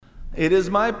It is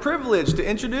my privilege to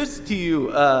introduce to you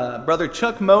Brother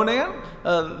Chuck Monan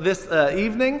this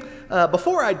evening.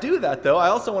 Before I do that, though, I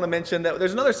also want to mention that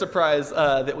there's another surprise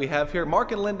that we have here.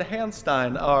 Mark and Linda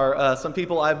Hanstein are some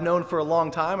people I've known for a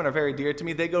long time and are very dear to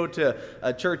me. They go to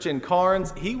a church in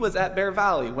Carnes. He was at Bear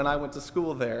Valley when I went to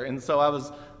school there, and so I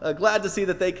was glad to see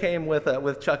that they came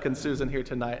with Chuck and Susan here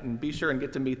tonight, and be sure and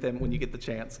get to meet them when you get the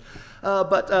chance.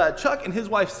 But Chuck and his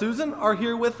wife Susan are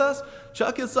here with us.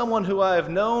 Chuck is someone who I have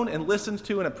known and listened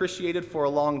to and appreciated for a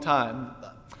long time.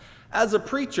 As a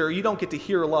preacher, you don't get to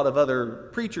hear a lot of other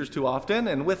preachers too often,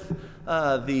 and with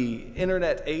the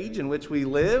internet age in which we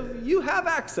live, you have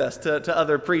access to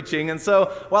other preaching. And so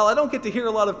while I don't get to hear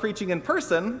a lot of preaching in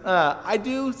person, I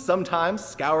do sometimes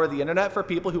scour the internet for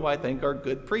people who I think are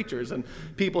good preachers and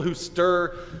people who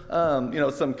stir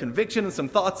some conviction and some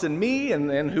thoughts in me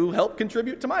and who help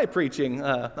contribute to my preaching.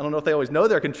 I don't know if they always know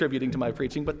they're contributing to my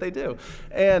preaching, but they do.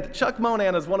 And Chuck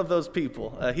Monan is one of those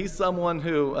people. He's someone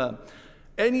who...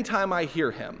 anytime I hear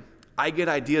him, I get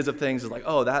ideas of things like,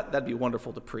 oh, that'd be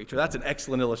wonderful to preach, or that's an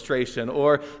excellent illustration.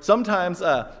 Or sometimes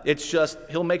it's just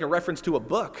he'll make a reference to a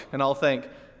book, and I'll think,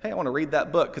 hey, I want to read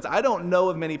that book, because I don't know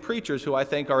of many preachers who I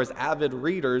think are as avid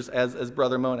readers as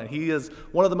Brother Monan. He is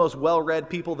one of the most well-read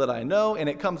people that I know, and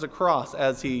it comes across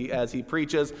as he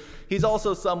preaches. He's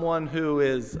also someone who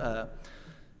is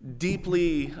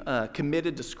deeply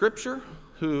committed to Scripture,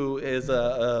 who is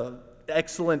a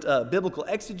excellent biblical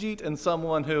exegete, and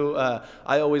someone who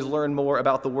I always learn more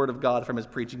about the Word of God from his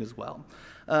preaching as well.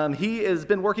 He has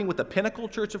been working with the Pinnacle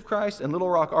Church of Christ in Little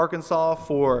Rock, Arkansas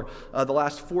for the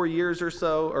last 4 years or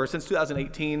so, or since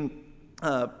 2018.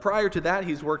 Prior to that,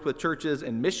 he's worked with churches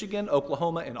in Michigan,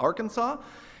 Oklahoma, and Arkansas.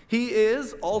 He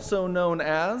is also known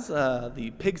as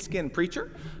the Pigskin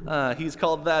Preacher. He's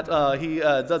called that. He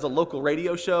does a local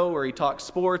radio show where he talks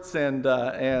sports, and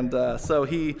so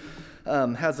he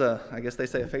has I guess they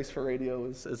say a face for radio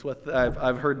is what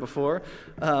I've heard before.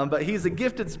 But he's a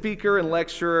gifted speaker and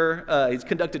lecturer. He's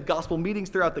conducted gospel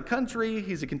meetings throughout the country.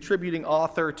 He's a contributing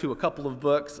author to a couple of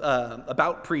books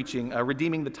about preaching,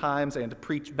 Redeeming the Times and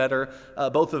Preach Better,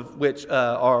 both of which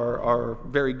are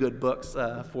very good books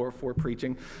for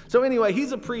preaching. So anyway,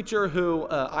 he's a preacher who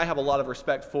I have a lot of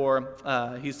respect for.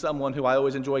 He's someone who I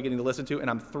always enjoy getting to listen to, and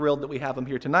I'm thrilled that we have him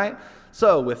here tonight.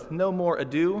 So with no more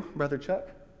ado, Brother Chuck,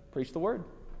 preach the word.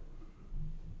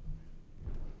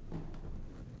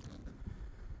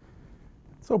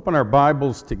 Let's open our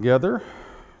Bibles together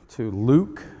to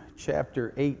Luke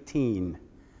chapter 18.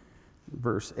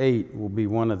 Verse 8 will be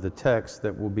one of the texts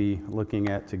that we'll be looking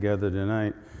at together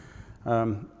tonight.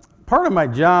 Part of my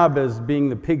job as being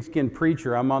the Pigskin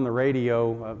Preacher, I'm on the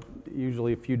radio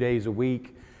usually a few days a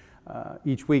week,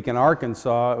 each week in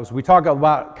Arkansas. We talk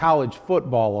about college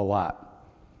football a lot.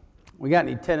 We got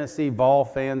any Tennessee Vol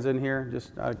fans in here,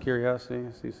 just out of curiosity?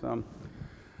 I see some.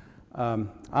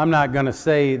 I'm not going to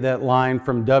say that line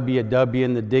from W.W.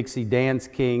 and the Dixie Dance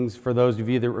Kings, for those of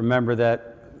you that remember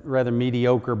that rather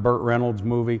mediocre Burt Reynolds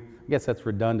movie. I guess that's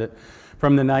redundant.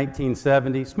 From the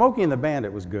 1970s. Smokey and the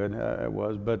Bandit was good, it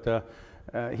was. But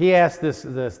he asked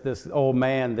this old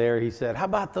man there, he said, how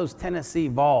about those Tennessee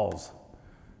Vols?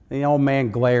 And the old man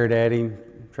glared at him,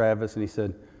 Travis, and he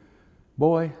said,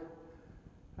 boy,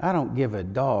 I don't give a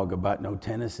dog about no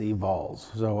Tennessee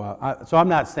Vols. So I'm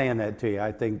not saying that to you.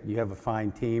 I think you have a fine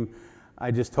team.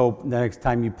 I just hope the next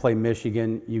time you play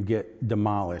Michigan, you get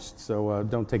demolished. So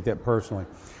don't take that personally.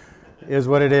 It is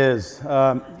what it is.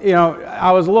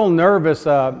 I was a little nervous.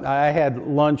 I had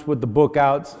lunch with the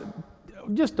Bookouts.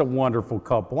 Just a wonderful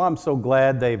couple. I'm so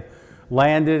glad they've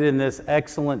landed in this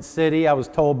excellent city. I was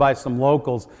told by some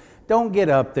locals, don't get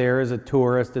up there as a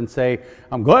tourist and say,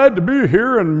 I'm glad to be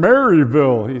here in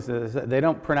Maryville. He says, they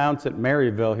don't pronounce it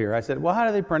Maryville here. I said, well, how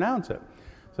do they pronounce it?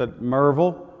 I said,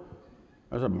 Merville.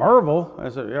 I said, Merville? I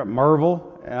said, yeah,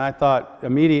 Merville. And I thought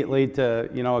immediately to,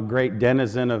 a great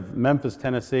denizen of Memphis,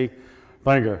 Tennessee,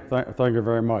 thank you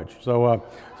very much. So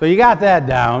you got that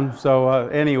down. So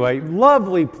anyway,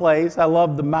 lovely place. I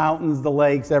love the mountains, the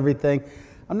lakes, everything.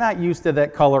 I'm not used to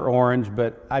that color orange,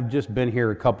 but I've just been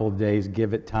here a couple of days.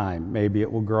 Give it time. Maybe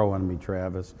it will grow on me,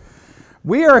 Travis.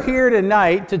 We are here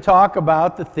tonight to talk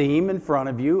about the theme in front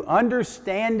of you,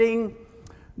 understanding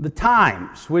the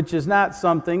times, which is not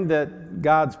something that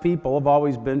God's people have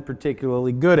always been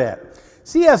particularly good at.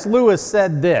 C.S. Lewis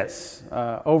said this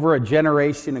over a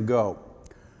generation ago.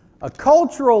 A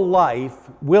cultural life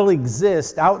will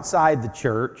exist outside the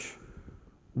church,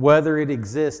 whether it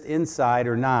exists inside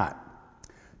or not.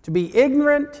 To be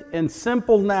ignorant and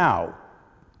simple now,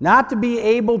 not to be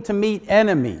able to meet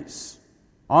enemies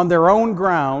on their own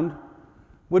ground,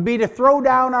 would be to throw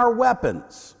down our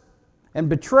weapons and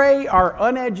betray our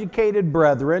uneducated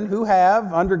brethren who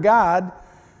have, under God,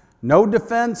 no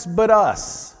defense but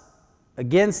us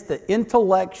against the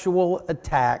intellectual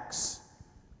attacks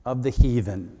of the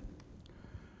heathen.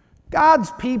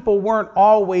 God's people weren't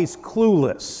always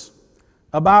clueless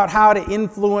about how to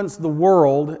influence the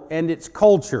world and its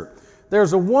culture.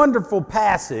 There's a wonderful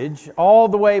passage all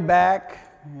the way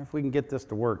back, if we can get this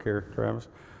to work here, Travis.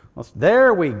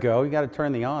 There we go. You got to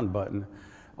turn the on button.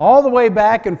 All the way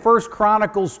back in 1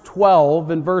 Chronicles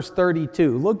 12 and verse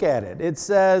 32. Look at it. It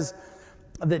says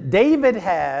that David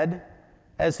had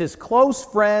as his close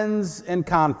friends and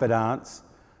confidants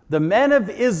the men of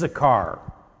Issachar,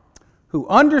 who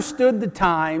understood the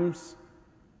times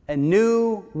and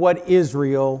knew what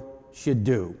Israel should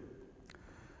do.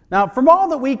 Now, from all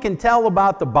that we can tell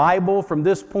about the Bible from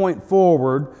this point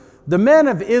forward, the men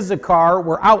of Issachar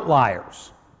were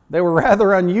outliers. They were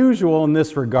rather unusual in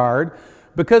this regard,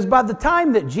 because by the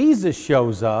time that Jesus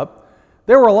shows up,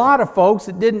 there were a lot of folks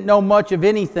that didn't know much of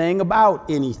anything about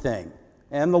anything.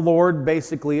 And the Lord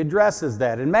basically addresses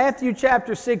that. In Matthew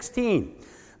chapter 16,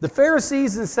 the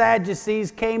Pharisees and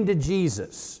Sadducees came to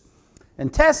Jesus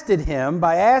and tested him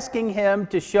by asking him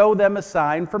to show them a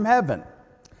sign from heaven.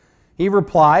 He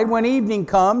replied, "When evening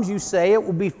comes, you say it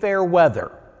will be fair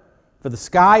weather, for the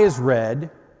sky is red,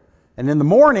 and in the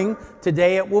morning,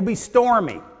 today it will be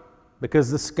stormy, because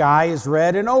the sky is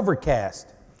red and overcast.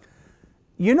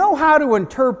 You know how to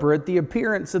interpret the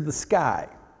appearance of the sky,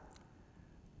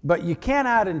 but you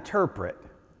cannot interpret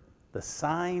the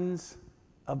signs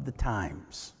of the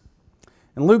times."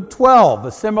 In Luke 12,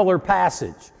 a similar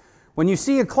passage. When you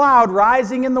see a cloud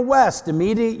rising in the west,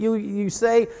 immediately you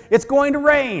say, "It's going to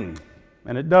rain,"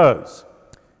 and it does.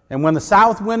 And when the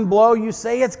south wind blows, you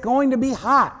say, "It's going to be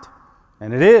hot,"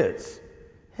 and it is.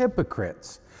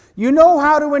 Hypocrites. You know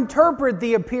how to interpret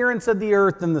the appearance of the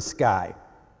earth and the sky.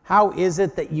 How is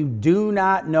it that you do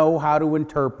not know how to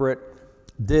interpret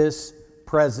this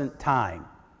present time?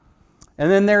 And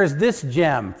then there's this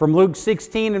gem from Luke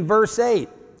 16 and verse 8.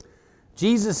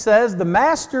 Jesus says, "The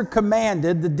master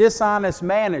commanded the dishonest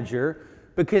manager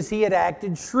because he had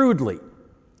acted shrewdly.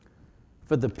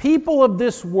 For the people of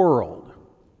this world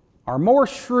are more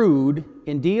shrewd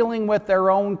in dealing with their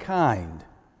own kind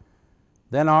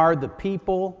than are the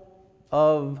people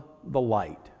of the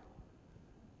light."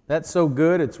 That's so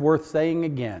good, it's worth saying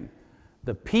again.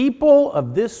 The people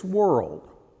of this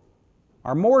world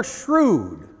are more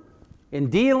shrewd in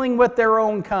dealing with their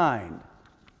own kind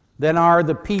than are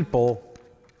the people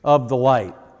of the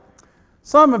light.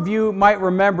 Some of you might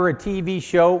remember a TV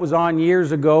show, it was on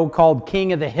years ago, called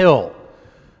King of the Hill.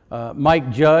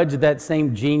 Mike Judge, that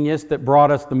same genius that brought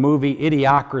us the movie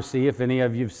Idiocracy, if any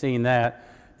of you have seen that.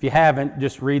 If you haven't,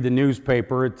 just read the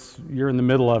newspaper. You're in the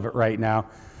middle of it right now.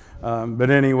 But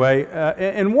anyway,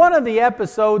 in one of the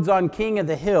episodes on King of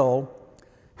the Hill,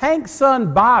 Hank's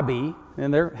son Bobby,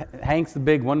 and Hank's the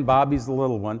big one, Bobby's the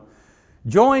little one,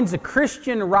 joins a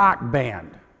Christian rock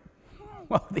band.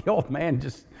 Well, the old man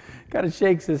just kind of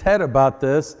shakes his head about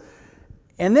this.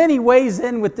 And then he weighs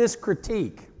in with this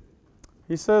critique.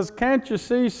 He says, "Can't you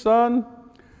see, son?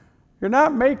 You're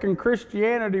not making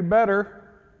Christianity better.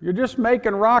 You're just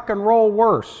making rock and roll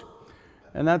worse."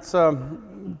 And that's,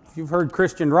 if you've heard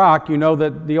Christian rock, you know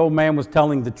that the old man was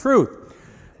telling the truth.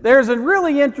 There's a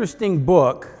really interesting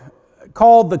book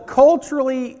called The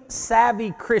Culturally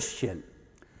Savvy Christian,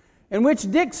 in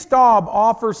which Dick Staub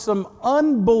offers some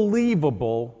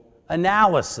unbelievable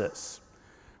analysis,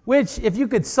 which, if you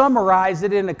could summarize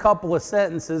it in a couple of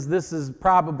sentences, this is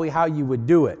probably how you would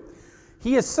do it.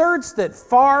 He asserts that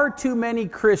far too many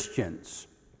Christians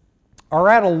are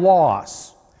at a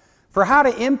loss for how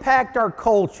to impact our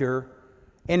culture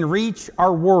and reach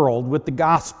our world with the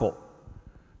gospel.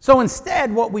 So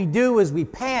instead, what we do is we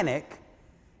panic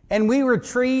and we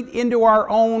retreat into our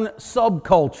own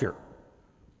subculture.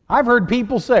 I've heard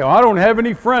people say, "Oh, I don't have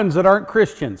any friends that aren't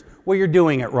Christians." Well, you're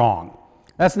doing it wrong.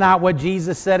 That's not what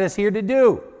Jesus set us here to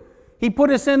do. He put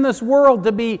us in this world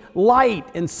to be light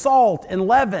and salt and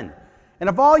leaven. And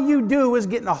if all you do is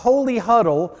get in a holy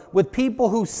huddle with people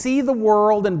who see the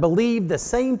world and believe the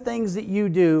same things that you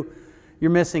do,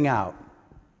 you're missing out.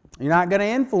 You're not going to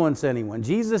influence anyone.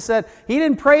 Jesus said He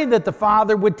didn't pray that the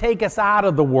Father would take us out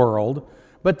of the world,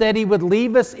 but that He would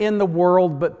leave us in the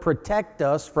world but protect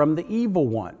us from the evil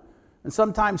one. And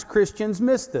sometimes Christians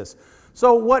miss this.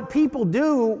 So what people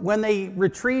do when they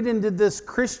retreat into this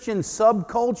Christian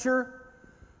subculture,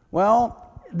 well,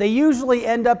 they usually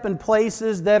end up in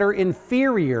places that are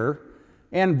inferior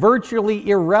and virtually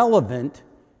irrelevant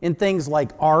in things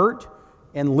like art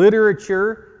and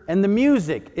literature and the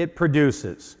music it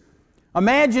produces.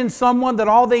 Imagine someone that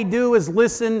all they do is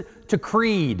listen to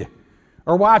Creed,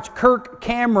 or watch Kirk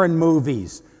Cameron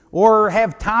movies, or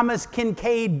have Thomas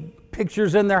Kincaid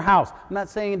pictures in their house. I'm not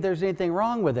saying there's anything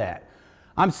wrong with that.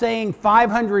 I'm saying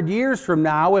 500 years from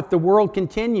now, if the world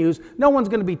continues, no one's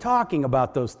going to be talking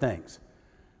about those things.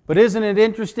 But isn't it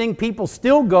interesting? People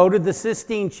still go to the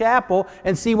Sistine Chapel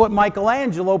and see what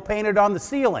Michelangelo painted on the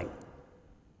ceiling.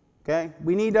 Okay?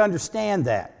 We need to understand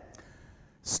that.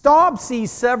 Staub sees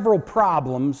several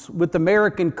problems with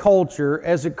American culture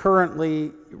as it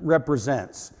currently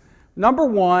represents. Number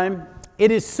one,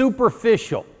 it is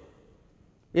superficial.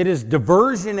 It is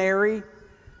diversionary,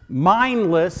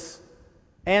 mindless,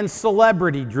 and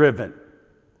celebrity-driven.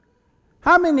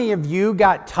 How many of you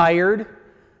got tired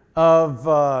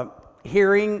of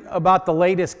hearing about the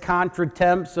latest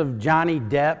contretemps of Johnny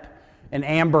Depp and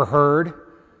Amber Heard?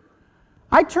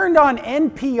 I turned on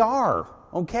NPR,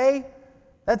 okay?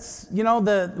 That's,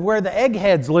 where the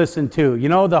eggheads listen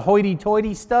to, the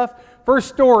hoity-toity stuff. First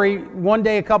story one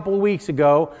day a couple of weeks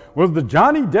ago was the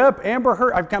Johnny Depp, Amber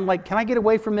Heard. I'm like, can I get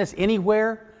away from this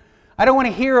anywhere? I don't want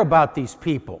to hear about these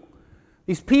people.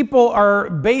 These people are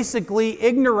basically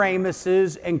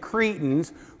ignoramuses and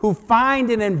cretins who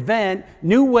find and invent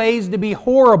new ways to be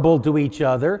horrible to each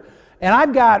other. And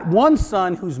I've got one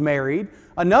son who's married,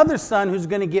 another son who's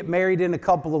going to get married in a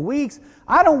couple of weeks.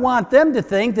 I don't want them to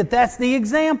think that that's the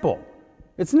example.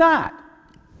 It's not.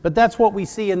 But that's what we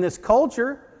see in this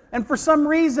culture. And for some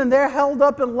reason, they're held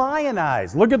up in lion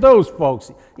eyes. Look at those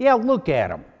folks. Yeah, look at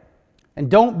them. And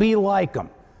don't be like them.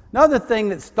 Another thing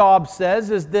that Staub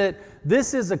says is that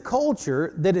this is a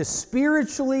culture that is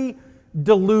spiritually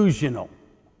delusional.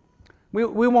 We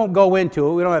won't go into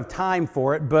it. We don't have time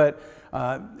for it. But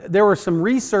there were some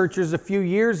researchers a few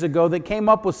years ago that came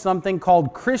up with something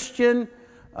called Christian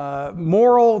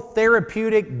moral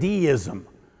therapeutic deism.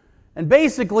 And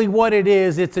basically what it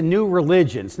is, it's a new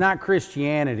religion. It's not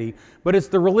Christianity, but it's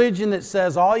the religion that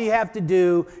says all you have to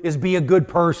do is be a good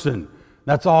person.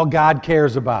 That's all God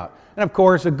cares about. And of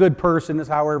course, a good person is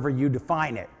however you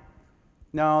define it.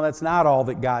 No, that's not all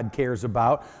that God cares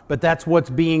about, but that's what's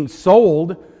being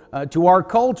sold to our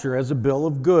culture as a bill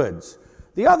of goods.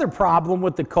 The other problem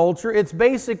with the culture, it's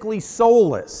basically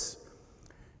soulless.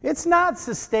 It's not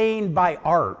sustained by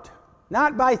art,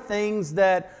 not by things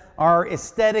that are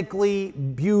aesthetically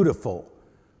beautiful,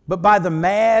 but by the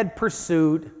mad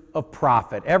pursuit of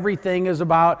profit. Everything is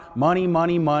about money,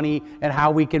 money, money, and how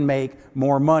we can make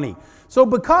more money. So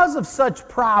because of such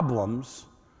problems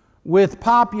with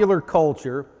popular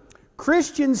culture,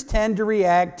 Christians tend to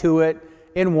react to it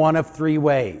in one of three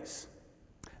ways.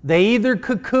 They either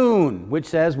cocoon, which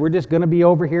says we're just going to be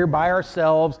over here by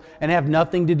ourselves and have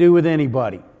nothing to do with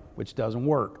anybody, which doesn't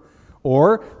work.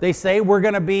 Or they say we're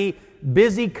going to be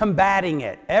busy combating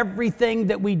it. Everything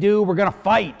that we do, we're going to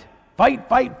fight. Fight,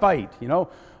 fight, fight.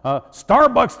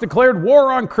 Starbucks declared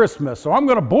war on Christmas, so I'm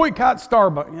going to boycott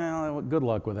Starbucks. Good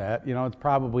luck with that. It's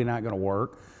probably not going to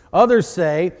work. Others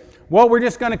say, well, we're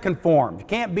just going to conform. You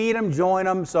can't beat them, join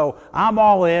them, so I'm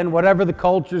all in. Whatever the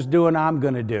culture's doing, I'm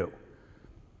going to do.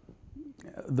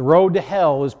 The road to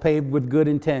hell is paved with good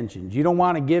intentions. You don't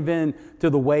want to give in to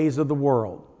the ways of the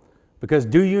world. Because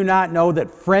do you not know that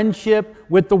friendship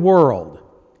with the world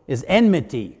is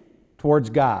enmity towards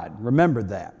God? Remember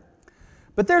that.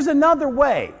 But there's another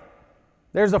way.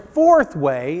 There's a fourth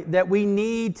way that we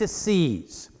need to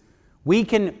seize. We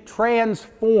can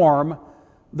transform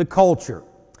the culture.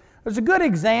 There's a good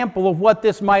example of what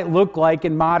this might look like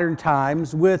in modern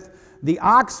times with the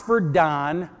Oxford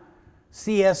Don,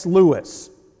 C.S. Lewis.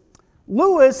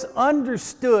 Lewis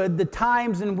understood the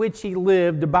times in which he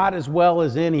lived about as well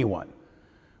as anyone,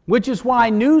 which is why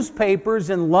newspapers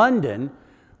in London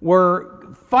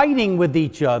were fighting with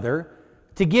each other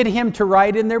to get him to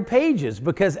write in their pages,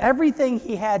 because everything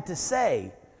he had to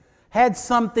say had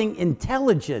something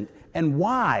intelligent and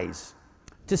wise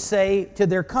to say to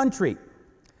their country.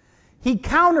 He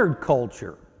countered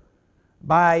culture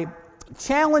by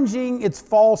challenging its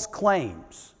false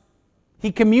claims.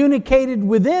 He communicated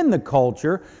within the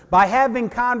culture by having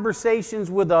conversations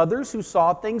with others who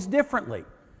saw things differently.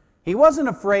 He wasn't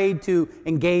afraid to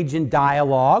engage in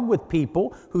dialogue with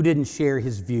people who didn't share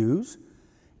his views.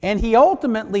 And he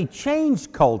ultimately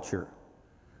changed culture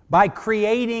by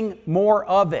creating more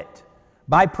of it,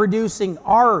 by producing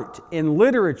art and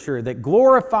literature that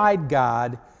glorified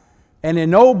God and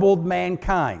ennobled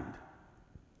mankind.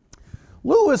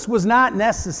 Lewis was not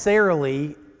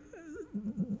necessarily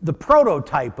the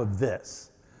prototype of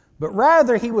this, but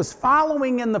rather he was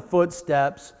following in the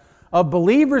footsteps of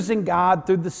believers in God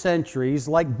through the centuries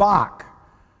like Bach,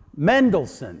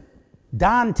 Mendelssohn,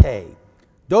 Dante,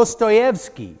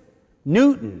 Dostoevsky,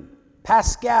 Newton,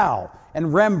 Pascal,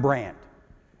 and Rembrandt.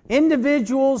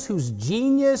 Individuals whose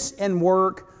genius and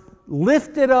work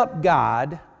lifted up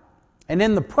God and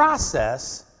in the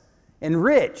process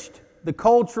enriched the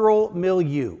cultural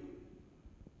milieu.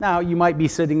 Now, you might be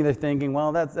sitting there thinking,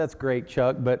 well, that's great,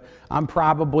 Chuck, but I'm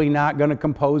probably not going to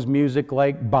compose music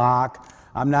like Bach.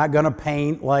 I'm not going to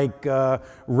paint like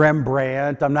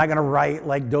Rembrandt. I'm not going to write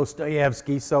like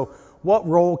Dostoevsky. So what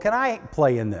role can I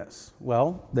play in this?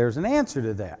 Well, there's an answer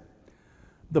to that.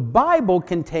 The Bible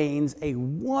contains a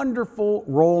wonderful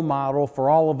role model for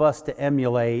all of us to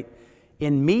emulate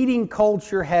in meeting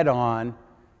culture head on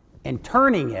and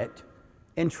turning it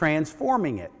and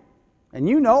transforming it. And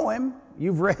you know him.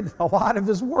 You've read a lot of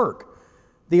his work,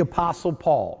 the Apostle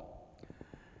Paul.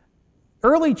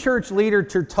 Early church leader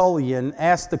Tertullian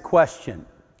asked the question,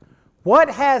 what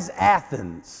has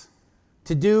Athens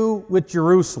to do with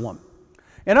Jerusalem?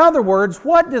 In other words,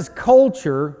 what does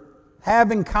culture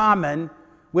have in common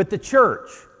with the church?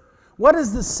 What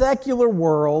does the secular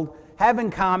world have in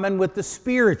common with the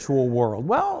spiritual world?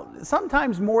 Well,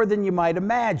 sometimes more than you might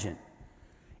imagine.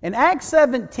 In Acts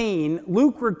 17,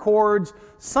 Luke records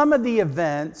some of the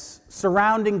events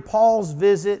surrounding Paul's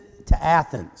visit to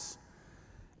Athens.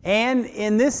 And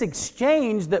in this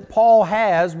exchange that Paul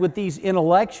has with these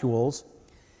intellectuals,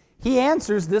 he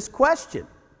answers this question.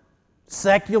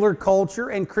 Secular culture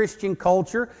and Christian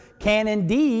culture can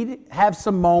indeed have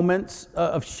some moments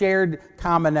of shared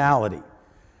commonality.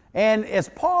 And as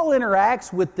Paul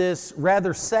interacts with this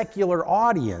rather secular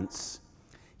audience,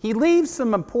 he leaves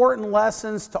some important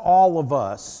lessons to all of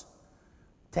us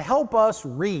to help us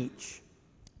reach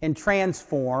and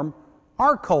transform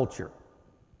our culture.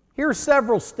 Here are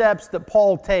several steps that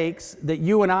Paul takes that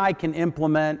you and I can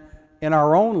implement in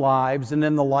our own lives and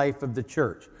in the life of the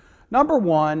church. Number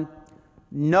one,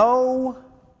 know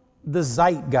the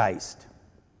zeitgeist.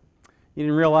 You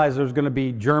didn't realize there was going to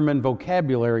be German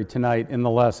vocabulary tonight in the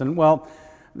lesson. Well,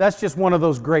 that's just one of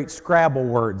those great Scrabble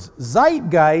words.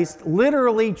 Zeitgeist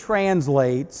literally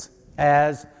translates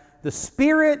as the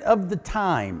spirit of the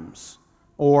times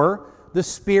or the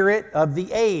spirit of the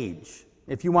age.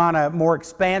 If you want a more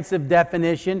expansive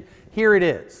definition, here it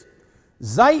is.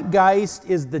 Zeitgeist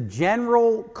is the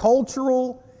general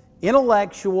cultural,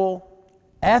 intellectual,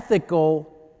 ethical,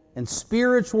 and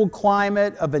spiritual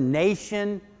climate of a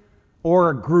nation or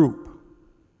a group.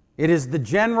 It is the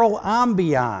general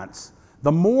ambiance,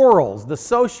 the morals, the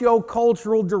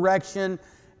socio-cultural direction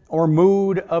or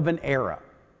mood of an era.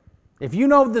 If you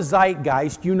know the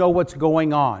zeitgeist, you know what's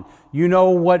going on. You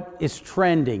know what is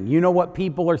trending. You know what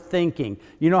people are thinking.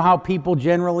 You know how people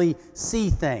generally see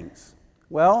things.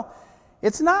 Well,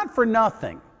 it's not for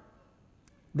nothing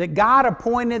that God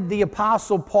appointed the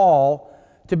Apostle Paul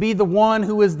to be the one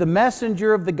who is the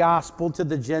messenger of the gospel to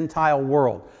the Gentile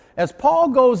world. As Paul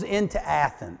goes into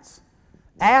Athens,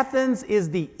 Athens is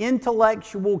the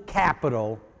intellectual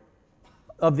capital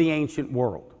of the ancient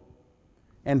world.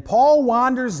 And Paul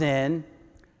wanders in,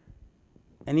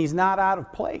 and he's not out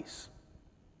of place.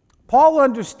 Paul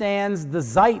understands the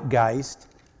zeitgeist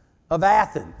of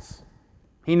Athens.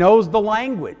 He knows the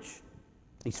language.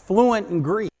 He's fluent in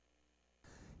Greek.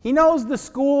 He knows the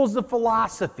schools of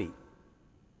philosophy,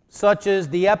 such as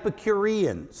the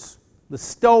Epicureans, the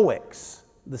Stoics,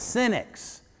 the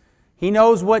Cynics. He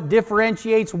knows what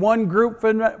differentiates one group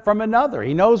from another.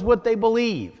 He knows what they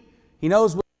believe. He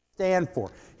knows what they stand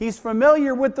for. He's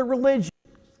familiar with the religion.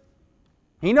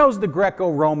 He knows the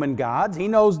Greco-Roman gods. He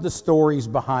knows the stories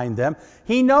behind them.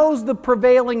 He knows the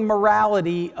prevailing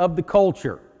morality of the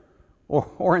culture,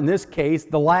 or in this case,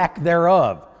 the lack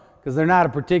thereof, because they're not a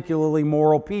particularly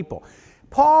moral people.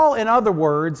 Paul, in other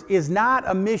words, is not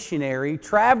a missionary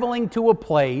traveling to a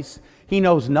place he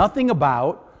knows nothing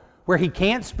about, where he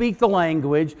can't speak the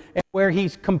language, and where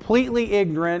he's completely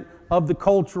ignorant of the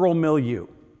cultural milieu.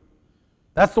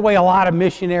 That's the way a lot of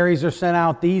missionaries are sent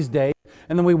out these days.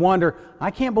 And then we wonder, I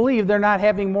can't believe they're not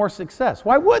having more success.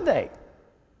 Why would they?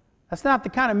 That's not the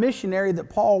kind of missionary that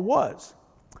Paul was.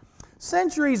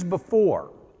 Centuries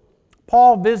before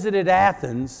Paul visited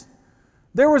Athens,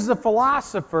 there was a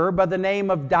philosopher by the name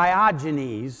of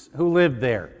Diogenes who lived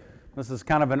there. This is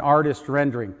kind of an artist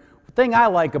rendering. The thing I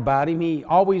like about him, he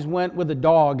always went with a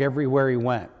dog everywhere he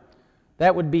went.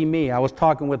 That would be me. I was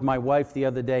talking with my wife the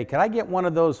other day. Could I get one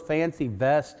of those fancy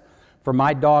vests for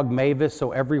my dog Mavis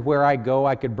so everywhere I go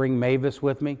I could bring Mavis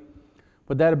with me?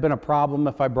 Would that have been a problem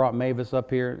if I brought Mavis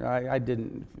up here? I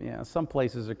didn't. Yeah, some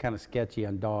places are kind of sketchy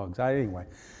on dogs. Anyway,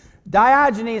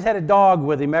 Diogenes had a dog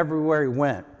with him everywhere he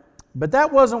went. But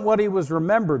that wasn't what he was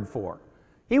remembered for.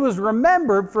 He was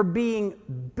remembered for being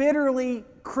bitterly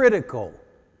critical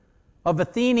of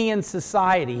Athenian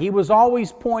society. He was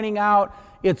always pointing out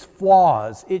its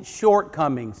flaws, its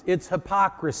shortcomings, its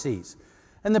hypocrisies.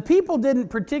 And the people didn't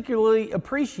particularly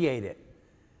appreciate it.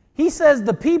 He says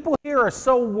the people here are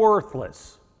so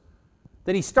worthless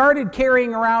that he started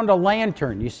carrying around a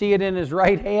lantern. You see it in his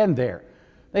right hand there.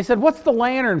 They said, "What's the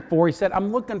lantern for?" He said,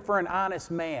 "I'm looking for an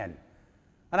honest man,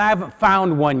 and I haven't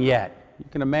found one yet." You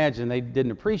can imagine they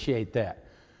didn't appreciate that.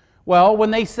 Well,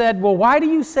 when they said, "Well, why do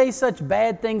you say such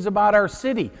bad things about our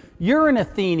city? You're an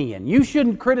Athenian. You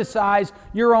shouldn't criticize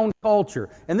your own culture."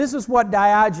 And this is what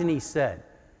Diogenes said.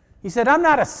 He said, "I'm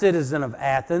not a citizen of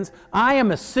Athens. I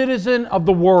am a citizen of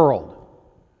the world."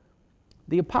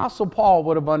 The Apostle Paul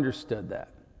would have understood that.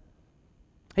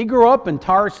 He grew up in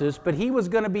Tarsus, but he was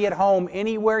going to be at home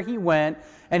anywhere he went,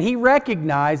 and he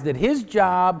recognized that his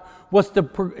job was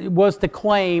to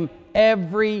claim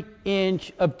every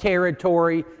inch of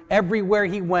territory everywhere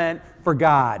he went for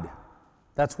God.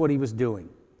 That's what he was doing.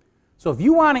 So if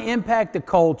you want to impact the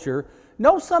culture,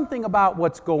 know something about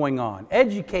what's going on.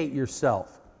 Educate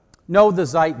yourself. Know the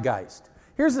zeitgeist.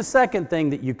 Here's the second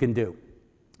thing that you can do.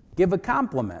 Give a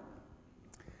compliment.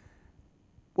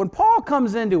 When Paul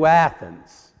comes into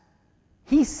Athens,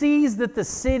 he sees that the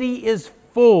city is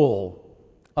full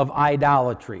of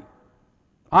idolatry.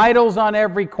 Idols on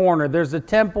every corner. There's a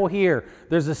temple here.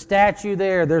 There's a statue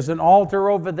there. There's an altar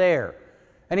over there.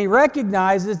 And he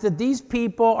recognizes that these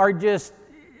people are just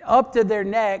up to their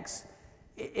necks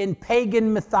in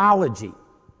pagan mythology.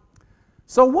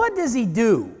 So what does he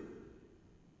do?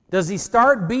 Does he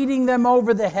start beating them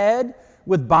over the head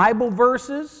with Bible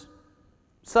verses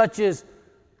such as,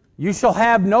 "You shall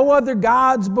have no other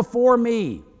gods before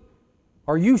me,"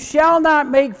 or "You shall not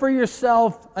make for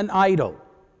yourself an idol,"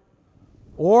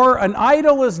 or "An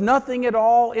idol is nothing at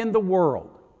all in the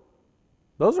world"?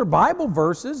 Those are Bible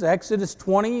verses. Exodus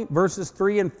 20, verses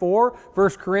 3 and 4,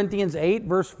 1 Corinthians 8,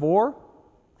 verse 4.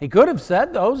 He could have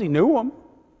said those. He knew them.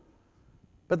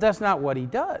 But that's not what he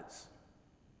does.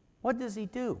 What does he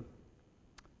do?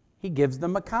 He gives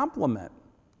them a compliment.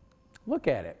 Look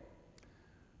at it.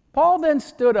 Paul then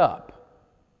stood up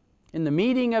in the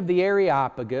meeting of the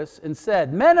Areopagus and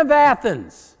said, "Men of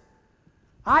Athens,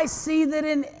 I see that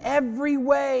in every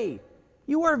way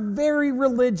you are very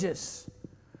religious.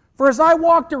 For as I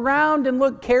walked around and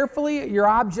looked carefully at your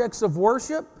objects of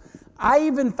worship, I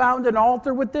even found an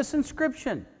altar with this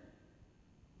inscription,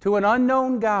 'To an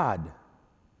unknown God.'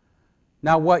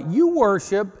 Now what you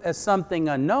worship as something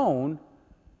unknown,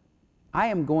 I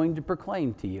am going to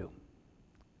proclaim to you."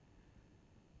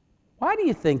 Why do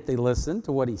you think they listened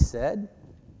to what he said?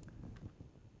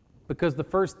 Because the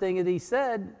first thing that he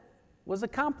said was a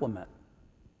compliment.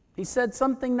 He said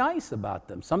something nice about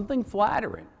them, something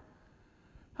flattering.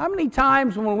 How many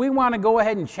times when we want to go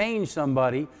ahead and change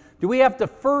somebody, do we have to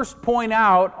first point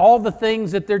out all the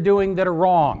things that they're doing that are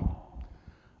wrong?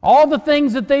 All the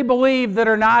things that they believe that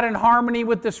are not in harmony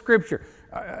with the Scripture.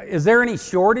 Is there any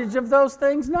shortage of those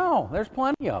things? No, there's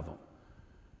plenty of them.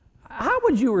 How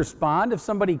would you respond if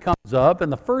somebody comes up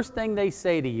and the first thing they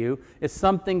say to you is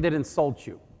something that insults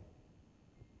you?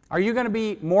 Are you going to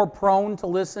be more prone to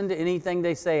listen to anything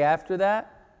they say after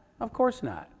that? Of course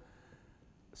not.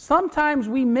 Sometimes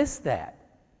we miss that.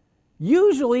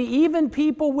 Usually, even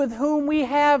people with whom we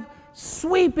have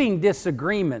sweeping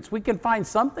disagreements, we can find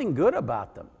something good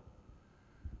about them.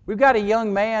 We've got a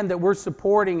young man that we're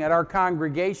supporting at our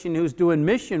congregation who's doing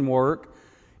mission work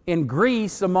in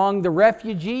Greece among the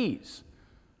refugees.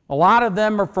 A lot of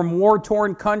them are from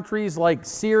war-torn countries like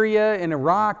Syria and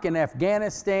Iraq and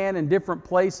Afghanistan and different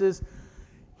places.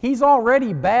 He's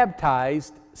already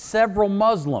baptized several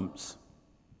Muslims.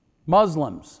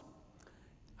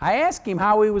 I asked him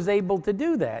how he was able to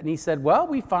do that, and he said, "Well,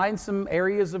 we find some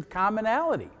areas of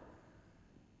commonality.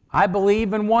 I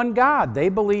believe in one God. They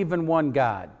believe in one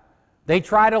God. They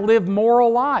try to live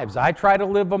moral lives. I try to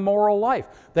live a moral life.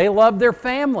 They love their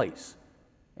families,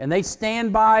 and they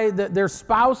stand by their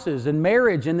spouses and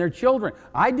marriage and their children.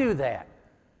 I do that."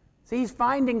 See, he's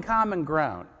finding common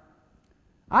ground.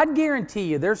 I'd guarantee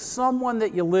you there's someone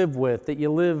that you live with, that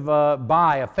you live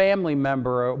by, a family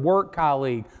member, a work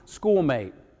colleague,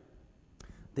 schoolmate,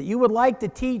 that you would like to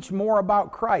teach more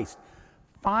about Christ.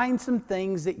 Find some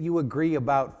things that you agree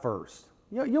about first.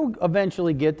 You'll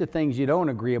eventually get to things you don't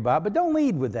agree about, but don't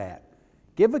lead with that.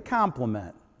 Give a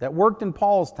compliment. That worked in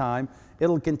Paul's time.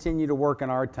 It'll continue to work in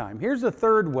our time. Here's a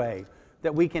third way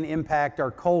that we can impact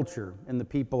our culture and the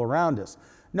people around us.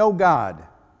 Know God.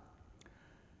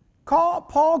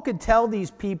 Paul could tell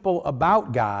these people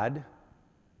about God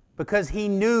because he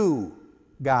knew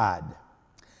God.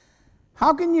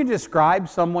 How can you describe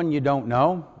someone you don't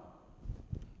know?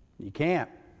 You can't.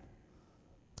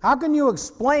 How can you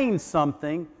explain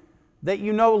something that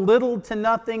you know little to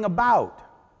nothing about?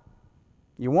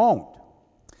 You won't.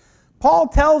 Paul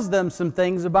tells them some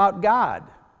things about God.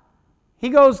 He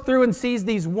goes through and sees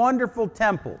these wonderful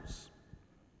temples.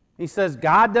 He says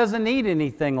God doesn't need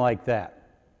anything like that.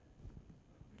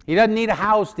 He doesn't need a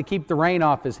house to keep the rain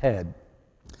off his head.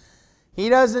 He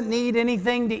doesn't need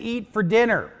anything to eat for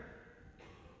dinner.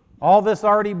 All this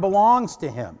already belongs to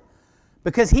him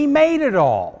because he made it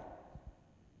all.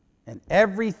 And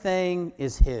everything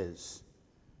is his.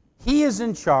 He is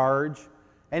in charge,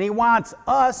 and he wants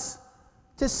us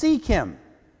to seek him.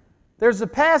 There's a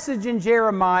passage in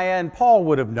Jeremiah, and Paul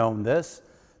would have known this.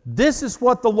 This is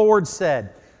what the Lord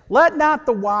said, "Let not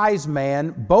the wise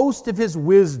man boast of his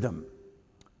wisdom,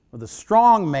 or the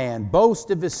strong man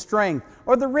boast of his strength,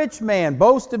 or the rich man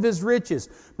boast of his riches,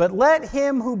 but let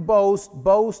him who boasts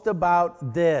boast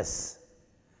about this,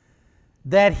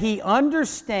 that he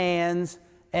understands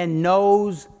and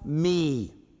knows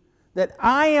me, that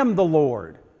I am the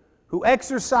Lord, who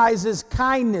exercises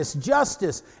kindness,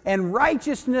 justice, and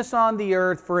righteousness on the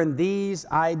earth, for in these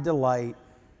I delight,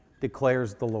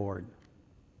 declares the Lord."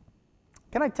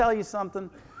 Can I tell you something?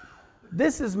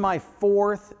 This is my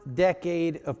 4th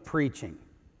decade of preaching.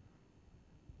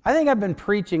 I think I've been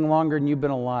preaching longer than you've been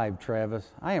alive,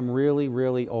 Travis. I am really,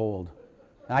 really old.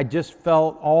 I just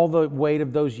felt all the weight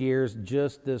of those years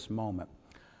just this moment.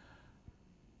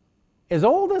 As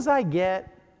old as I get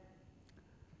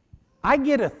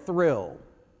a thrill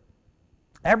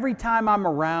every time I'm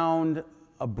around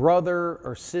a brother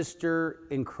or sister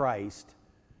in Christ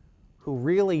who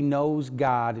really knows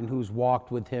God and who's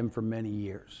walked with him for many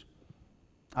years.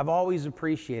 I've always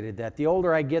appreciated that. The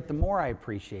older I get, the more I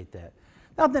appreciate that.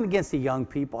 Nothing against the young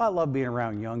people. I love being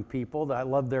around young people. I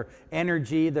love their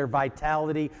energy, their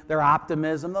vitality, their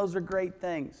optimism. Those are great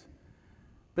things.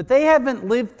 But they haven't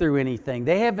lived through anything.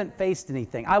 They haven't faced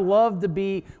anything. I love to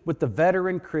be with the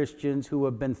veteran Christians who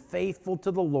have been faithful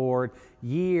to the Lord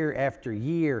year after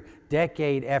year,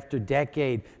 decade after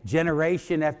decade,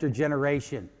 generation after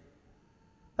generation.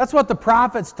 That's what the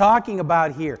prophet's talking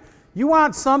about here. You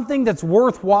want something that's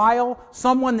worthwhile,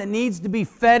 someone that needs to be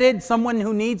feted, someone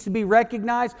who needs to be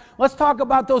recognized? Let's talk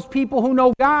about those people who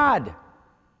know God.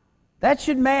 That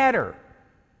should matter.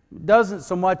 It doesn't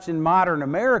so much in modern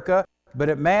America, but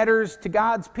it matters to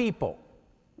God's people,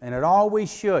 and it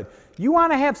always should. You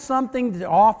want to have something to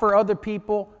offer other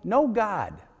people? Know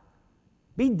God.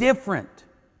 Be different.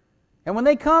 And when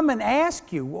they come and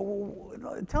ask you,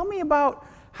 well, tell me about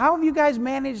how have you guys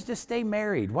managed to stay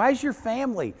married? Why is your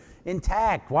family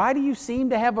intact? Why do you seem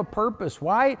to have a purpose?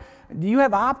 Why do you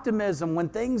have optimism when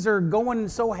things are going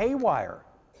so haywire?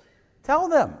 Tell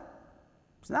them.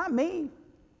 It's not me.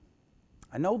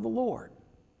 I know the Lord.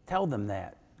 Tell them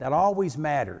that. That always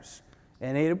matters.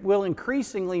 And it will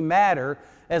increasingly matter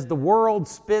as the world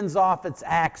spins off its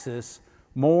axis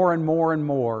more and more and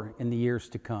more in the years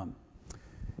to come.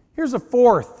 Here's a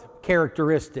 4th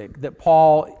characteristic that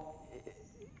Paul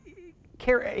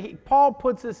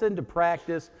puts this into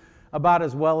practice about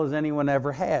as well as anyone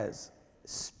ever has.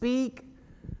 Speak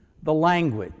the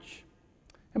language.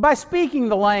 And by speaking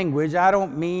the language, I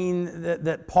don't mean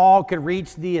that Paul could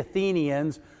reach the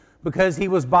Athenians because he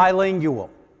was bilingual.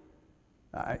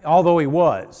 Although he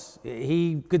was.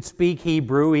 He could speak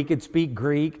Hebrew, he could speak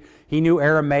Greek, he knew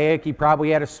Aramaic, he probably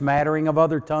had a smattering of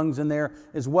other tongues in there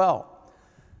as well.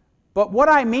 But what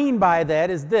I mean by that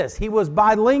is this: he was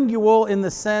bilingual in the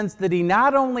sense that he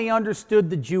not only understood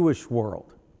the Jewish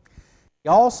world, he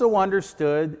also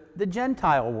understood the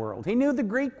Gentile world. He knew the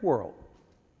Greek world.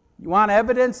 You want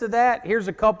evidence of that? Here's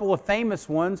a couple of famous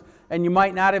ones, and you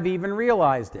might not have even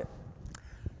realized it.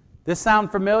 This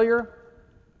sound familiar?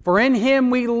 For in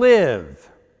him we live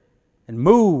and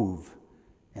move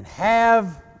and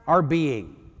have our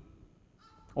being.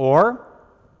 Or,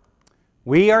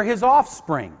 we are his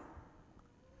offspring.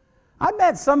 I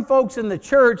met some folks in the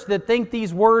church that think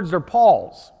these words are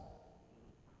Paul's.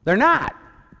 They're not.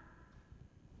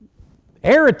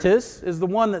 Aratus is the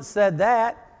one that said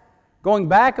that. Going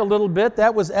back a little bit,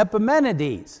 that was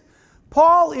Epimenides.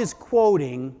 Paul is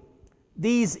quoting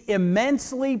these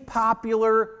immensely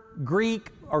popular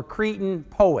Greek or Cretan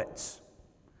poets.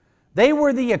 They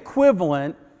were the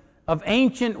equivalent of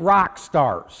ancient rock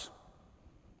stars.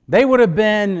 They would have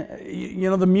been,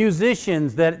 the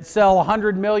musicians that sell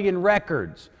 100 million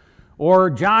records, or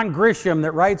John Grisham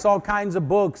that writes all kinds of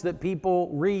books that people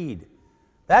read.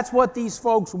 That's what these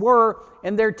folks were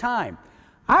in their time.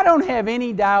 I don't have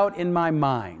any doubt in my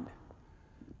mind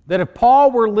that if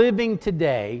Paul were living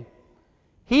today,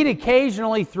 he'd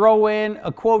occasionally throw in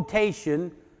a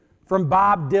quotation from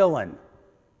Bob Dylan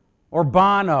or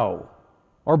Bono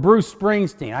Or Bruce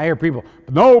Springsteen. I hear people,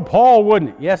 no, Paul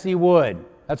wouldn't. Yes, he would.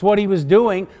 That's what he was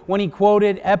doing when he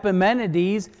quoted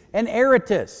Epimenides and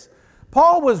Aratus.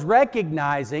 Paul was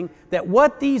recognizing that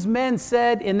what these men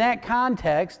said in that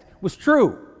context was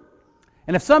true.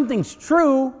 And if something's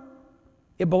true,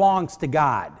 it belongs to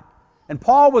God. And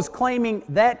Paul was claiming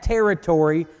that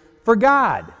territory for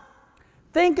God.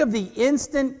 Think of the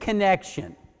instant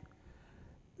connection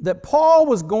that Paul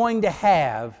was going to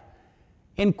have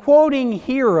in quoting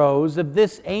heroes of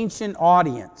this ancient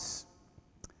audience.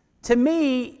 To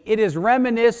me, it is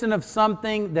reminiscent of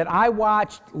something that I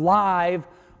watched live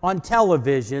on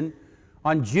television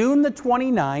on June the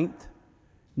 29th,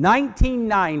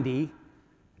 1990,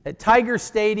 at Tiger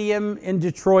Stadium in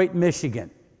Detroit,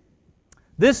 Michigan.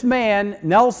 This man,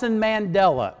 Nelson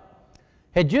Mandela,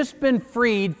 had just been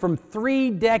freed from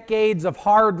 3 decades of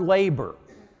hard labor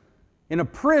in a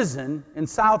prison in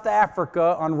South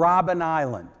Africa on Robben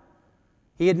Island.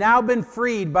 He had now been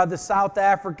freed by the South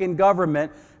African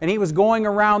government, and he was going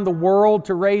around the world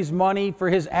to raise money for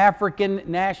his African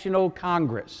National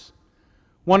Congress.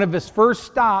 One of his first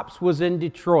stops was in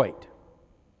Detroit.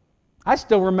 I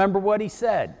still remember what he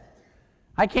said.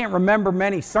 I can't remember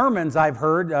many sermons I've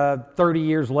heard. 30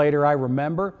 years later, I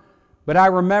remember. But I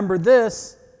remember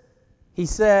this. He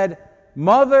said,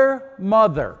 "Mother,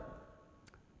 mother,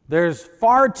 there's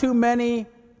far too many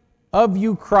of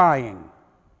you crying.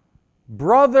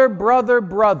 Brother, brother,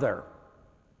 brother,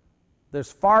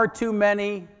 there's far too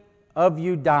many of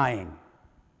you dying."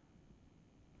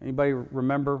 Anybody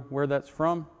remember where that's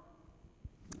from?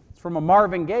 It's from a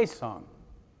Marvin Gaye song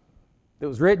that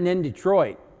was written in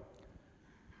Detroit.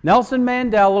 Nelson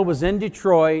Mandela was in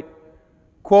Detroit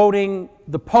quoting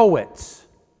the poets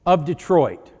of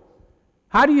Detroit.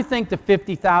 How do you think the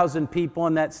 50,000 people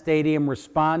in that stadium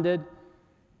responded?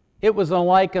 It was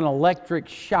like an electric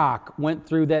shock went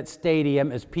through that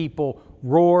stadium as people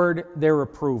roared their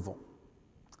approval.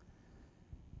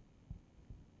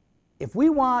 If we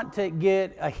want to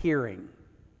get a hearing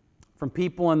from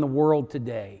people in the world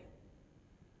today,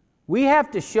 we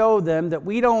have to show them that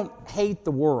we don't hate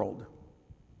the world.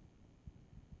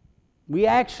 We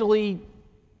actually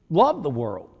love the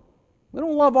world. We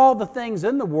don't love all the things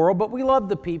in the world, but we love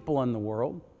the people in the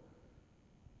world.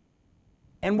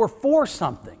 And we're for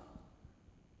something.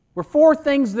 We're for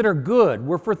things that are good.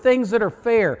 We're for things that are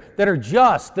fair, that are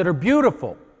just, that are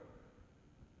beautiful.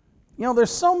 You know,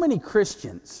 there's so many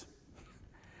Christians.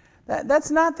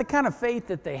 That's not the kind of faith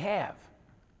that they have.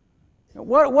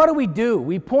 What do?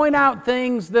 We point out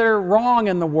things that are wrong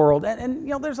in the world. And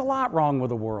you know, there's a lot wrong with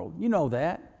the world. You know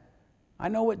that. I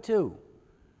know it too.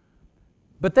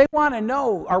 But they want to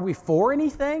know, are we for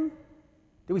anything?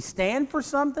 Do we stand for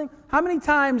something? How many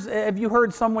times have you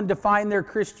heard someone define their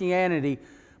Christianity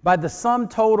by the sum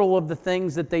total of the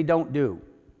things that they don't do?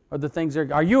 Or the things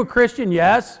are you a Christian?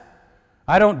 Yes.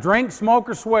 I don't drink, smoke,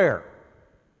 or swear.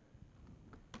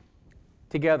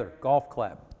 Together, golf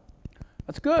clap.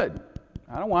 That's good.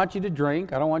 I don't want you to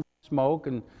drink. I don't want you to smoke.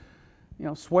 And, you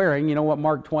know, swearing, you know what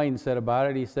Mark Twain said about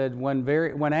it? He said,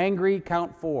 when angry,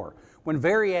 count 4. When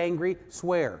very angry,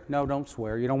 swear. No, don't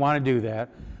swear. You don't want to do that.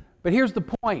 But here's the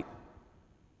point.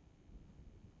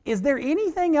 Is there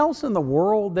anything else in the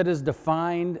world that is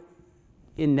defined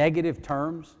in negative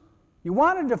terms? You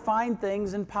want to define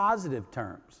things in positive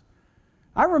terms.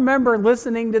 I remember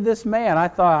listening to this man. I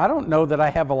thought, I don't know that I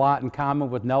have a lot in common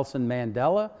with Nelson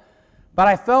Mandela, but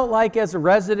I felt like as a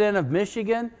resident of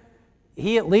Michigan,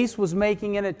 he at least was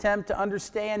making an attempt to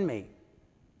understand me.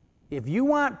 If you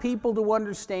want people to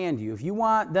understand you, if you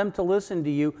want them to listen to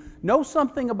you, know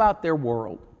something about their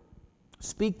world.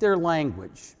 Speak their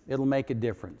language. It'll make a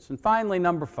difference. And finally,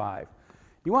 number 5,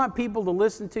 you want people to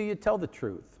listen to you, tell the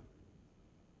truth.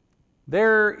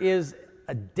 There is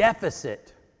a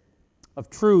deficit of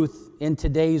truth in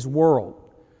today's world.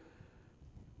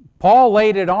 Paul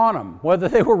laid it on them, whether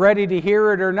they were ready to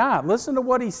hear it or not. Listen to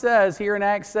what he says here in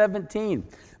Acts 17.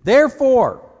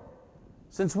 Therefore,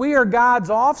 since we are God's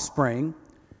offspring,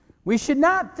 we should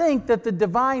not think that the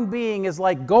divine being is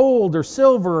like gold or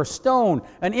silver or stone,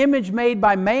 an image made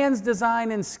by man's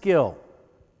design and skill.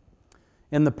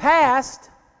 In the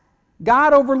past,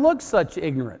 God overlooked such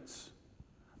ignorance.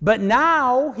 But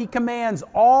now he commands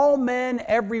all men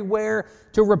everywhere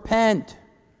to repent.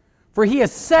 For he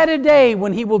has set a day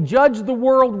when he will judge the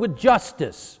world with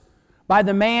justice by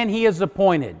the man he has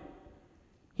appointed.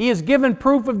 He has given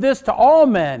proof of this to all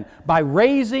men by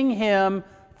raising him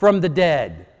from the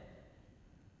dead.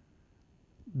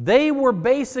 They were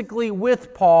basically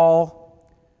with Paul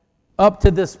up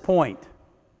to this point.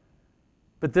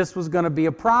 But this was going to be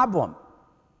a problem.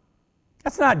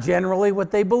 That's not generally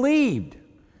what they believed.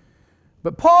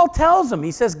 But Paul tells them,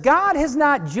 he says, God has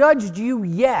not judged you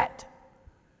yet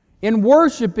in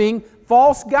worshiping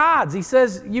false gods. He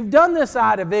says, you've done this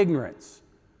out of ignorance,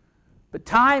 but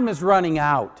time is running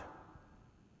out.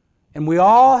 And we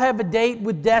all have a date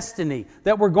with destiny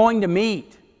that we're going to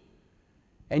meet.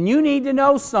 And you need to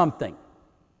know something.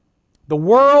 The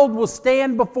world will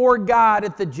stand before God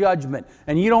at the judgment.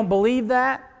 And you don't believe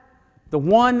that? The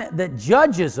one that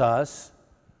judges us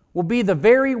will be the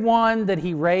very one that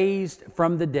He raised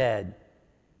from the dead.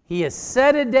 He has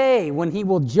set a day when He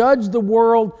will judge the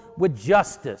world with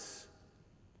justice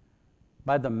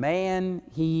by the man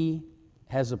He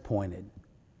has appointed.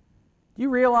 Do you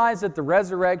realize that the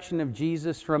resurrection of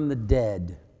Jesus from the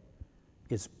dead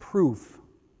is proof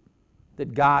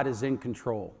that God is in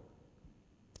control?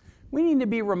 We need to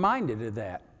be reminded of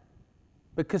that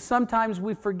because sometimes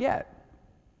we forget.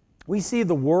 We see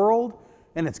the world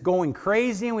and it's going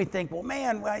crazy and we think, well,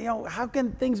 man, how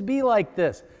can things be like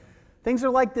this? Things are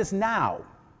like this now.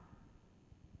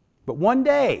 But one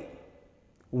day,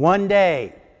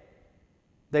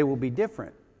 they will be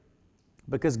different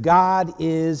because God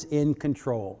is in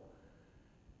control.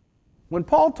 When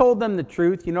Paul told them the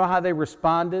truth, you know how they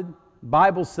responded? The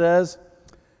Bible says,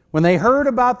 when they heard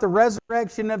about the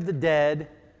resurrection of the dead,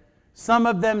 some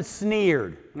of them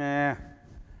sneered.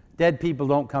 Dead people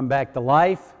don't come back to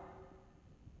life.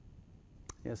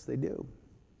 Yes, they do.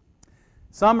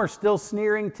 Some are still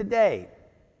sneering today.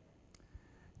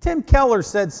 Tim Keller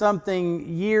said something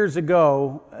years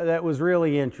ago that was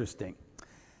really interesting.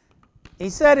 He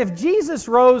said, if Jesus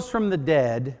rose from the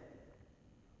dead,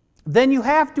 then you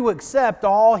have to accept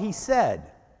all He said.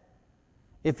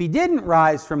 If He didn't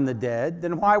rise from the dead,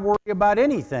 then why worry about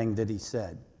anything that He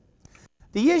said?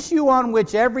 The issue on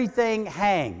which everything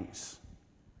hangs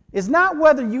is not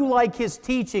whether you like His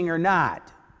teaching or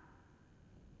not,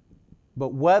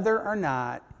 but whether or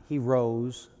not He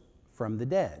rose from the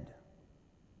dead.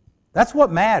 That's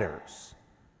what matters.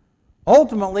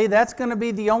 Ultimately, that's going to be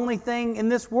the only thing in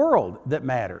this world that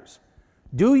matters.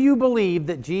 Do you believe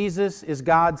that Jesus is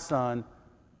God's Son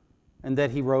and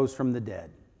that He rose from the dead?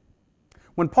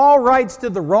 When Paul writes to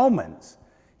the Romans,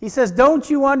 he says, don't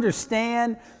you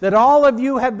understand that all of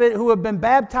you who have been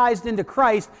baptized into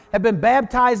Christ have been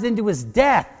baptized into His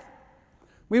death?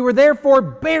 We were therefore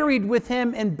buried with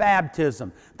Him in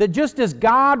baptism, that just as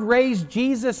God raised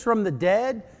Jesus from the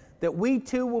dead, that we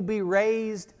too will be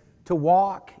raised to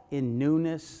walk in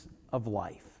newness of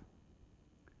life.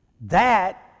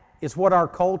 That is what our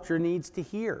culture needs to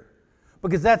hear,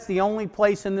 because that's the only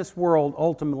place in this world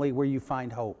ultimately where you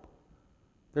find hope.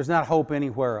 There's not hope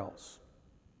anywhere else,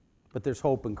 but there's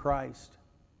hope in Christ.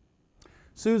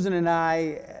 Susan and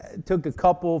I took a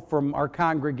couple from our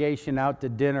congregation out to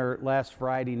dinner last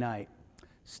Friday night.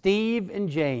 Steve and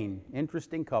Jane,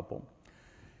 interesting couple.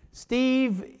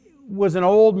 Steve was an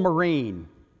old Marine,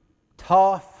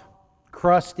 tough,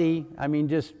 crusty,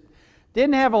 just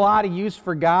didn't have a lot of use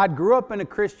for God, grew up in a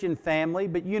Christian family,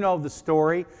 but you know the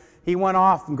story. He went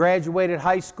off and graduated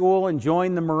high school and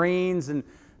joined the Marines and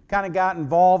kind of got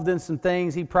involved in some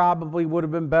things he probably would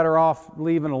have been better off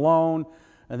leaving alone.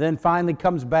 And then finally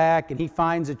comes back and he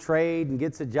finds a trade and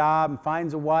gets a job and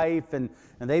finds a wife and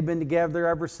they've been together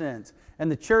ever since.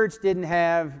 And the church didn't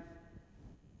have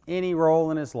any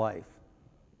role in his life.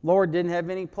 Lord didn't have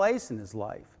any place in his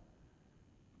life.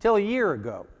 Till a year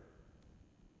ago.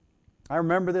 I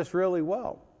remember this really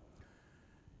well.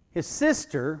 His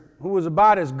sister, who was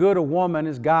about as good a woman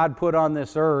as God put on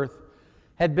this earth,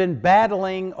 had been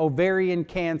battling ovarian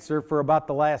cancer for about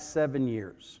the last 7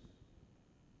 years.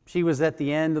 She was at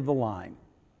the end of the line.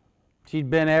 She'd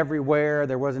been everywhere.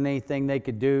 There wasn't anything they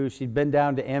could do. She'd been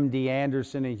down to MD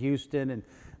Anderson in Houston, and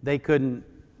they couldn't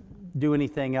do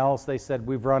anything else. They said,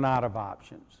 we've run out of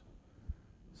options.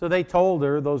 So they told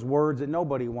her those words that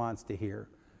nobody wants to hear.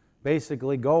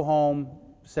 Basically, go home,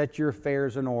 set your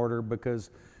affairs in order, because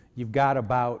you've got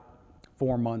about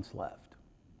 4 months left.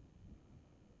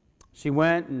 She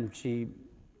went and she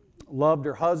loved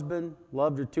her husband,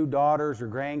 loved her 2 daughters, her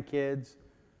grandkids,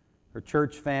 her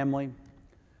church family.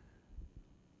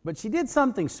 But she did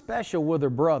something special with her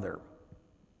brother.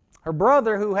 Her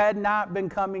brother, who had not been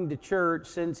coming to church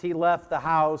since he left the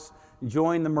house,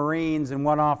 joined the Marines, and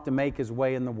went off to make his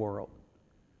way in the world.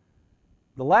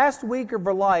 The last week of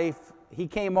her life, he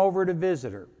came over to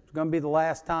visit her. It's going to be the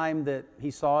last time that he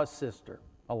saw his sister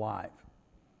alive.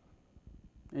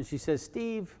 And she says,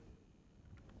 Steve,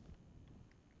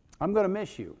 I'm going to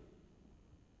miss you.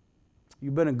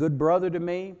 You've been a good brother to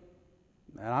me,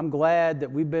 and I'm glad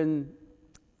that we've been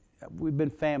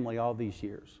family all these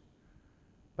years.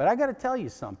 But I got to tell you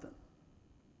something.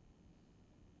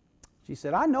 She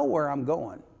said, I know where I'm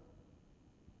going.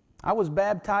 I was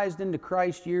baptized into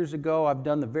Christ years ago. I've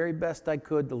done the very best I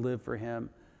could to live for Him.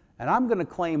 And I'm going to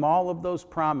claim all of those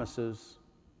promises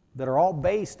that are all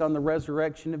based on the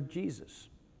resurrection of Jesus.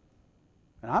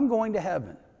 And I'm going to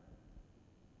heaven.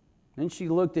 Then she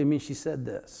looked at me and she said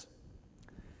this: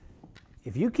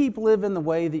 if you keep living the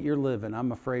way that you're living,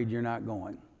 I'm afraid you're not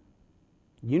going.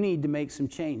 You need to make some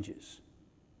changes.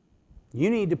 You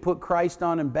need to put Christ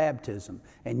on in baptism,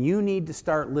 and you need to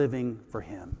start living for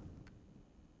Him.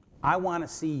 I want to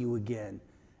see you again,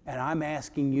 and I'm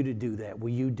asking you to do that. Will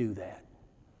you do that?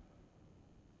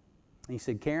 And he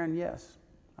said, Karen, yes,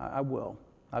 I will.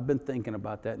 I've been thinking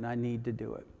about that, and I need to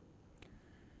do it.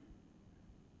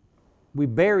 We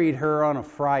buried her on a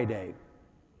Friday.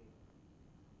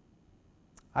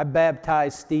 I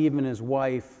baptized Steve and his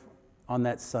wife on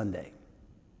that Sunday.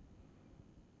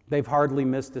 They've hardly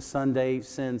missed a Sunday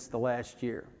since the last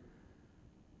year.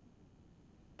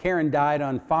 Karen died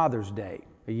on Father's Day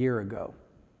a year ago.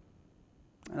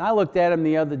 And I looked at him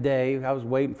the other day. I was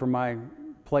waiting for my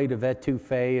plate of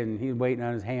etouffee, and he was waiting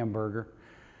on his hamburger.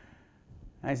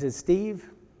 I said, Steve,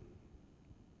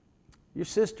 your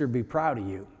sister would be proud of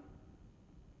you.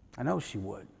 I know she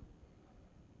would.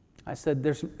 I said,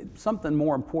 there's something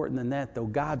more important than that, though.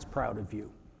 God's proud of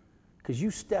you, because you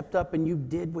stepped up and you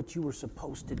did what you were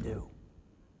supposed to do.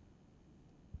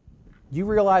 You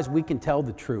realize we can tell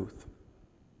the truth.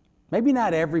 Maybe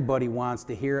not everybody wants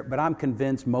to hear it, but I'm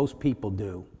convinced most people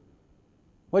do.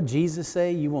 What did Jesus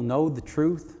say? You will know the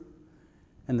truth,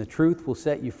 and the truth will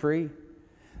set you free.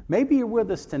 Maybe you're with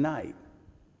us tonight,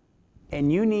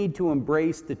 and you need to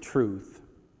embrace the truth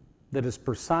that is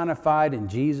personified in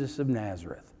Jesus of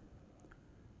Nazareth.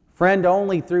 Friend,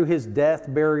 only through His death,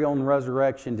 burial, and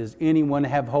resurrection does anyone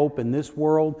have hope in this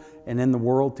world and in the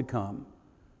world to come.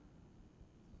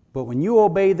 But when you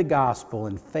obey the gospel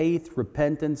in faith,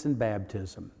 repentance, and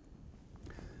baptism,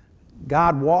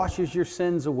 God washes your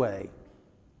sins away.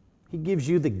 He gives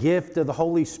you the gift of the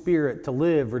Holy Spirit to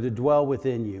live or to dwell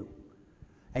within you.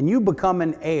 And you become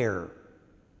an heir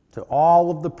to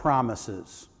all of the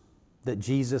promises that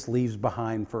Jesus leaves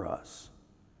behind for us.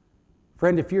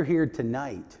 Friend, if you're here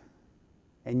tonight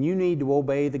and you need to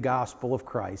obey the gospel of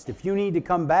Christ, if you need to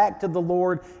come back to the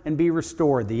Lord and be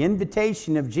restored, the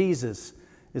invitation of Jesus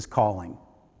is calling.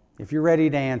 If you're ready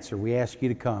to answer, we ask you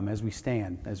to come as we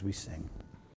stand, as we sing.